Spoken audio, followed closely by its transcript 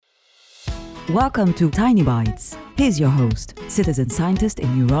Welcome to Tiny Bites. Here's your host, citizen scientist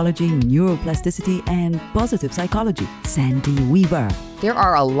in neurology, neuroplasticity, and positive psychology, Sandy Weaver. There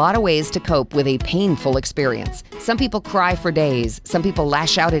are a lot of ways to cope with a painful experience. Some people cry for days. Some people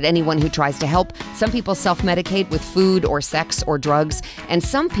lash out at anyone who tries to help. Some people self-medicate with food or sex or drugs. And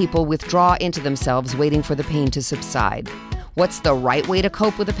some people withdraw into themselves, waiting for the pain to subside. What's the right way to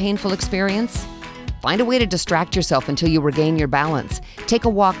cope with a painful experience? Find a way to distract yourself until you regain your balance. Take a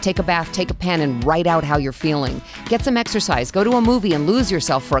walk, take a bath, take a pen, and write out how you're feeling. Get some exercise, go to a movie and lose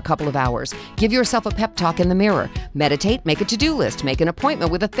yourself for a couple of hours. Give yourself a pep talk in the mirror. Meditate, make a to-do list, make an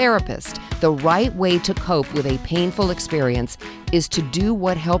appointment with a therapist. The right way to cope with a painful experience is to do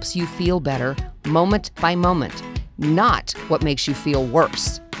what helps you feel better moment by moment, not what makes you feel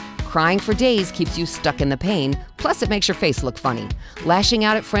worse. Crying for days keeps you stuck in the pain, plus it makes your face look funny. Lashing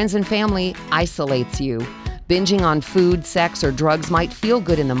out at friends and family isolates you. Binging on food, sex, or drugs might feel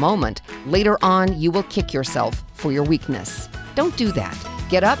good in the moment. Later on, you will kick yourself for your weakness. Don't do that.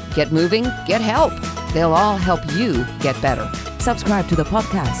 Get up, get moving, get help. They'll all help you get better. Subscribe to the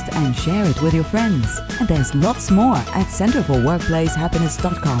podcast and share it with your friends. And there's lots more at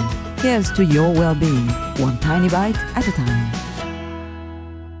centerforworkplacehappiness.com. Here's to your well-being, one tiny bite at a time.